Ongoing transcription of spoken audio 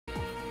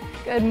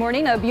Good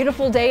morning. A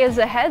beautiful day is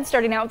ahead.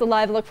 Starting out with a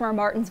live look from our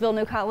Martinsville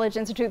New College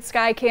Institute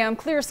Skycam.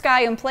 Clear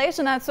sky in place,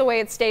 and that's the way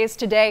it stays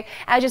today.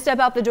 As you step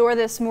out the door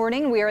this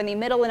morning, we are in the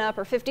middle and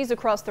upper 50s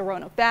across the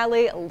Roanoke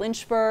Valley,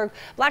 Lynchburg,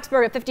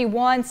 Blacksburg at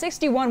 51,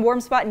 61 warm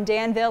spot in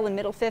Danville, and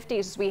middle 50s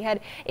as we head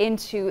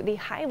into the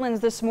Highlands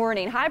this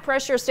morning. High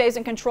pressure stays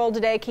in control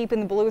today, keeping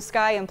the blue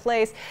sky in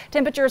place.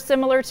 Temperatures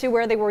similar to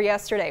where they were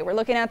yesterday. We're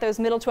looking at those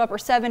middle to upper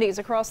 70s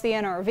across the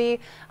NRV,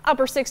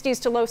 upper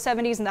 60s to low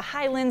 70s in the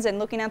Highlands, and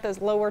looking at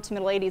those lower to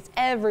middle 80s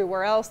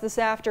everywhere else this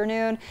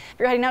afternoon. If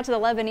you're heading out to the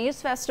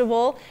Lebanese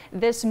Festival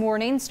this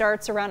morning,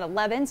 starts around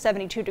 11,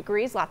 72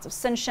 degrees, lots of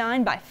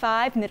sunshine by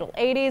 5, middle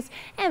 80s,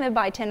 and then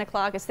by 10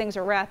 o'clock as things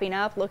are wrapping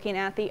up, looking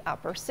at the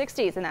upper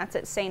 60s, and that's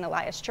at St.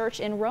 Elias Church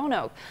in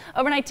Roanoke.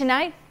 Overnight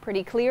tonight,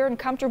 pretty clear and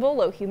comfortable,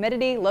 low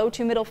humidity, low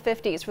to middle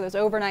 50s for those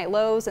overnight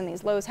lows, and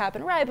these lows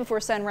happen right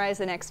before sunrise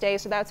the next day,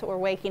 so that's what we're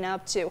waking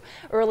up to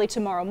early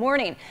tomorrow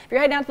morning. If you're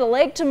heading out to the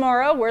lake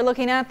tomorrow, we're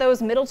looking at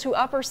those middle to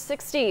upper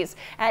 60s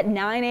at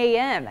 9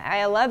 a.m.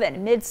 At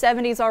 11, mid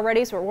 70s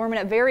already, so we're warming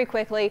up very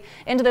quickly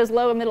into those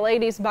low and middle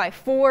 80s by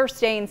 4,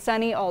 staying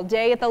sunny all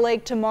day at the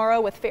lake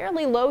tomorrow with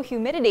fairly low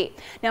humidity.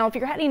 Now, if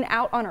you're heading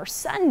out on our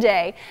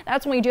Sunday,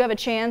 that's when we do have a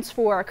chance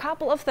for a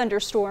couple of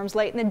thunderstorms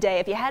late in the day.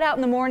 If you head out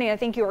in the morning, I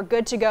think you are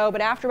good to go,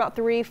 but after about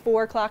 3,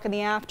 4 o'clock in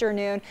the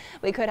afternoon,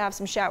 we could have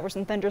some showers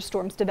and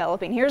thunderstorms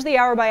developing. Here's the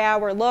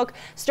hour-by-hour look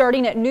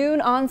starting at noon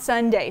on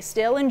Sunday.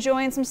 Still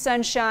enjoying some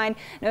sunshine.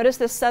 Notice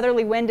the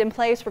southerly wind in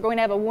place. We're going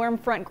to have a warm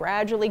front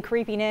gradually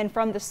creeping in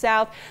from the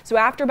south. So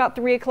after about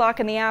 3 o'clock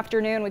in the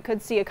afternoon, we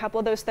could see a couple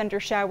of those thunder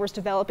showers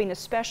developing,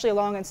 especially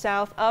along and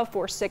south of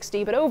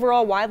 460, but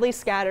overall widely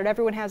scattered.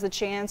 Everyone has a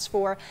chance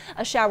for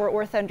a shower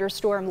or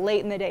thunderstorm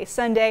late in the day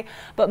Sunday,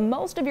 but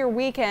most of your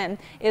weekend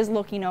is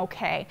looking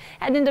okay.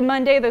 Heading into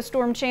Monday, those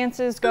storm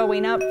chances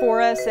going up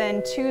for us,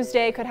 and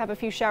Tuesday could have a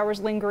few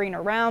showers lingering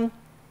around.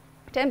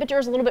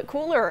 Temperatures a little bit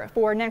cooler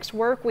for next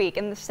work week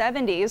in the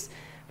 70s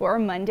for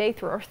Monday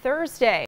through Thursday.